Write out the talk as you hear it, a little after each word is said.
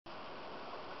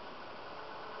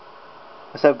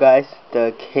What's up, guys?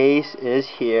 The case is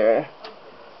here.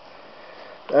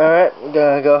 Alright, I'm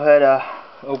gonna go ahead and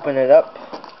open it up.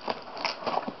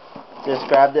 Just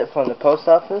grabbed it from the post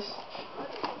office.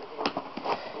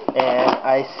 And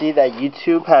I see that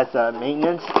YouTube has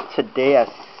maintenance today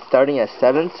starting at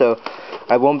 7, so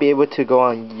I won't be able to go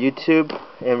on YouTube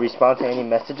and respond to any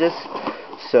messages.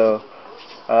 So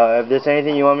if there's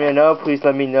anything you want me to know, please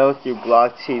let me know through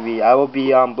Blogtv. I will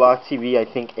be on Blogtv, I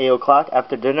think 8 o'clock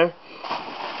after dinner.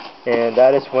 And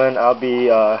that is when I'll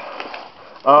be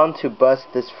on to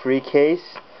bust this free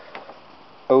case.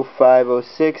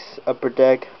 0506 Upper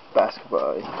Deck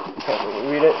Basketball. You can't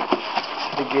really read it.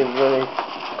 I think it's really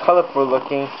colorful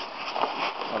looking.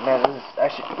 Oh man, this is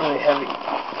actually really heavy.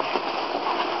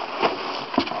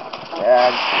 Yeah,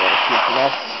 just gotta keep the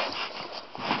mess.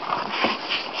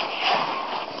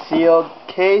 Sealed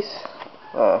case.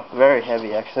 Very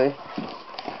heavy actually.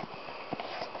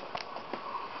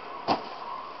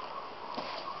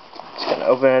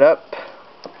 Open it up,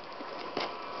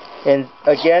 and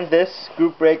again, this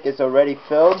group break is already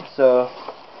filled, so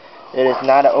it is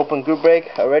not an open group break,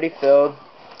 already filled.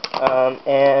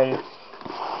 And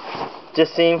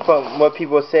just seeing from what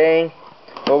people are saying,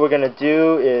 what we're gonna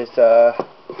do is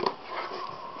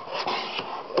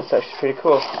it's actually pretty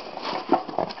cool.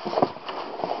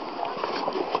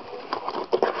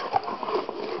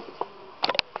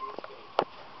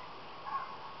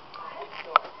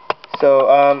 So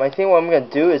I think what I'm going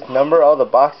to do is number all the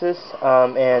boxes,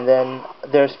 and then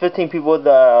there's 15 people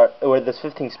there's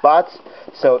 15 spots,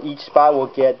 so each spot will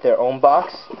get their own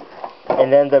box,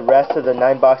 and then the rest of the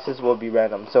 9 boxes will be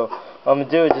random. So what I'm going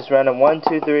to do is just random 1,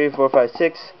 2, 3, 4, 5,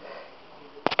 6,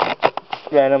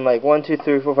 random like 1, 2,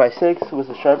 3, 4, 5, 6 with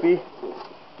a Sharpie.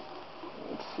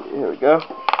 Let's see, here we go.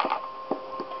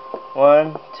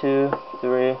 1, 2,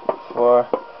 3, 4,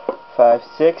 5,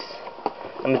 6.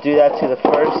 I'm going to do that to the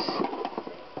first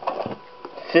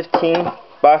 15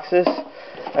 boxes.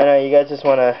 I know you guys just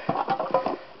want to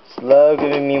love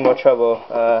giving me more trouble.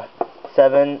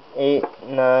 7, 8,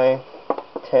 9,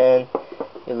 10,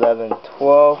 11,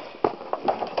 12.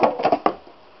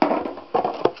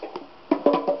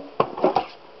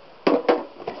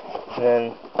 And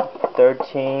then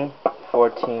 13,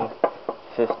 14,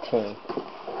 15.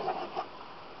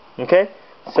 Okay?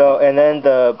 So, and then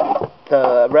the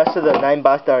rest of the 9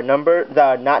 boxes that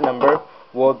are not numbered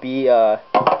will be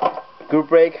group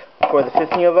break for the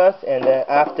 15 of us, and then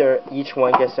after each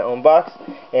one gets their own box.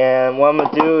 And what I'm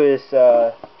gonna do is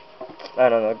I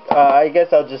don't know. I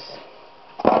guess I'll just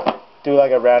do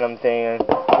like a random thing, and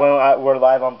when we're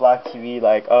live on Blogtv,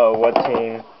 like, oh, what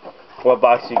team, what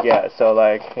box you get. So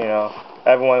like, you know,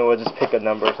 everyone will just pick a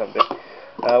number or something.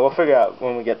 We'll figure out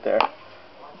when we get there.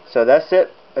 So that's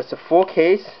it. It's a full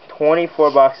case,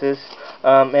 24 boxes,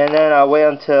 and then I'll wait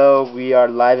until we are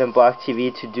live in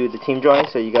Blogtv to do the team drawing,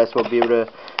 so you guys will be able to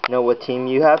know what team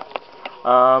you have.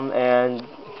 And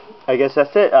I guess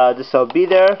that's it. Just so be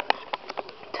there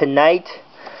tonight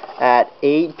at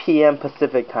 8 p.m.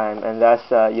 Pacific time, and that's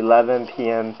 11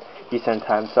 p.m. Eastern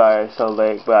time. Sorry, so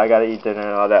late, but I gotta eat dinner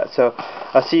and all that. So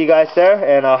I'll see you guys there,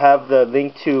 and I'll have the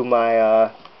link to my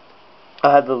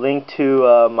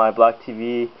my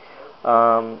Blogtv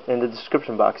in the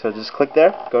description box. So just click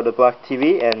there, go to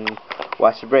Blogtv, and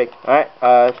watch the break. Alright,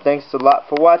 thanks a lot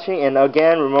for watching, and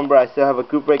again, remember I still have a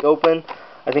group break open.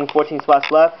 I think 14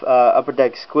 spots left. Upper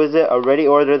Deck Exquisite already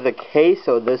ordered the case,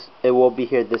 so it will be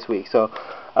here this week. So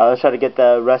let's try to get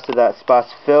the rest of that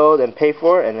spots filled and pay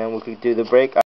for, and then we could do the break.